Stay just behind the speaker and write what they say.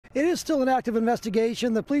It is still an active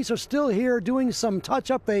investigation. The police are still here doing some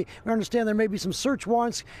touch-up. We understand there may be some search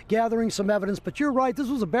warrants, gathering some evidence. But you're right, this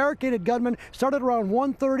was a barricaded gunman. Started around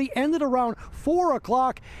 1:30, ended around 4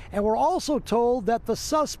 o'clock. And we're also told that the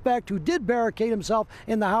suspect who did barricade himself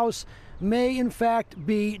in the house may in fact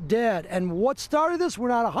be dead. And what started this, we're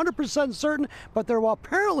not 100% certain, but there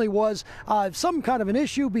apparently was some kind of an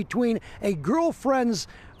issue between a girlfriend's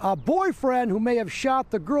boyfriend who may have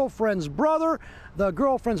shot the girlfriend's brother. The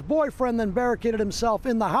girlfriend's boyfriend then barricaded himself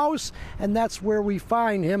in the house, and that's where we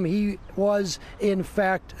find him. He was in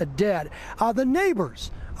fact dead. The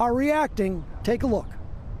neighbors are reacting. Take a look.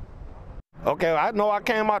 Okay, I know I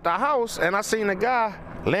came out the house and I seen a guy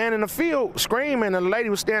laying in the field screaming, and the lady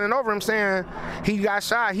was standing over him saying he got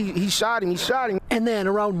shot, he shot him. And then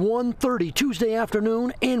around 1:30 Tuesday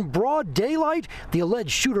afternoon, in broad daylight, the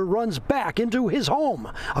alleged shooter runs back into his home.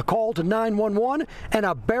 A call to 911 and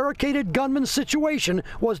a barricaded gunman situation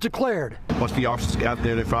was declared. Once the officers got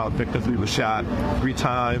there, they found the victim. He was shot 3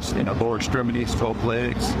 times in the lower extremities, both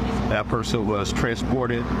legs. That person was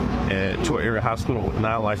transported to an area hospital with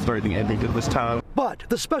non-life-threatening injuries at this time. But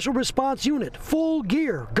the special response unit, full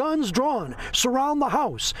gear, guns drawn, surround the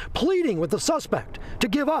house, pleading with the suspect to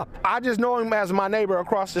give up. I just know him as my neighbor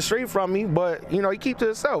across the street from me, but, you know, he keeps to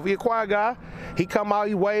himself. He a quiet guy. He come out,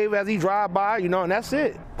 he wave as he drive by, you know, and that's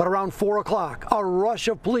it. But around 4 o'clock, a rush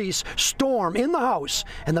of police storm in the house,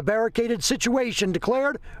 and the barricaded situation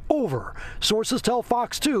declared over. Sources tell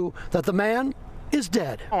Fox 2 that the man is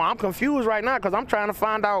dead. Oh, I'm confused right now because I'm trying to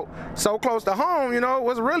find out so close to home, you know,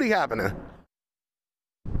 what's really happening.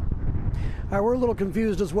 We're a little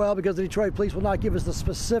confused as well because the Detroit police will not give us the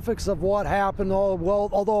specifics of what happened.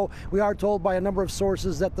 Although we are told by a number of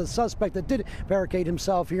sources that the suspect that did barricade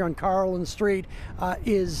himself here on Carlin Street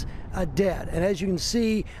is dead. And as you can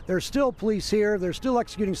see, there's still police here. They're still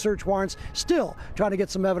executing search warrants, still trying to get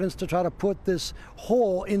some evidence to try to put this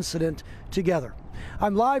whole incident together.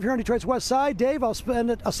 I'm live here on Detroit's West Side. Dave, I'll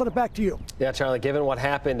send it back to you. Yeah, Charlie, given what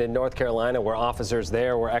happened in North Carolina where officers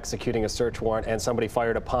there were executing a search warrant and somebody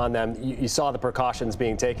fired upon them, you saw the precautions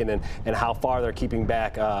being taken and how far they're keeping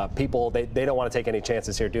back people. They don't want to take any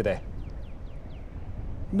chances here, do they?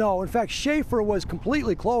 No, in fact, Schaefer was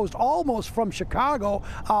completely closed, almost from Chicago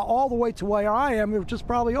all the way to where I am, which is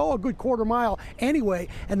probably, a good quarter mile anyway.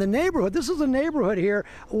 And the neighborhood, this is a neighborhood here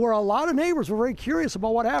where a lot of neighbors were very curious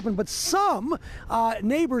about what happened, but some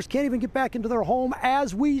neighbors can't even get back into their home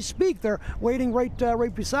as we speak. They're waiting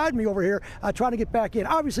right beside me over here, trying to get back in.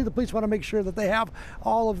 Obviously, the police want to make sure that they have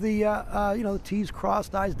all of the, the T's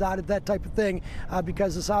crossed, I's dotted, that type of thing,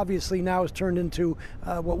 because this obviously now has turned into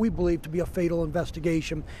what we believe to be a fatal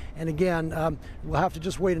investigation. And again, we'll have to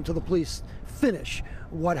just wait until the police finish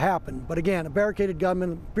what happened. But again, a barricaded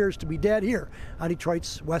gunman appears to be dead here on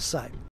Detroit's West Side.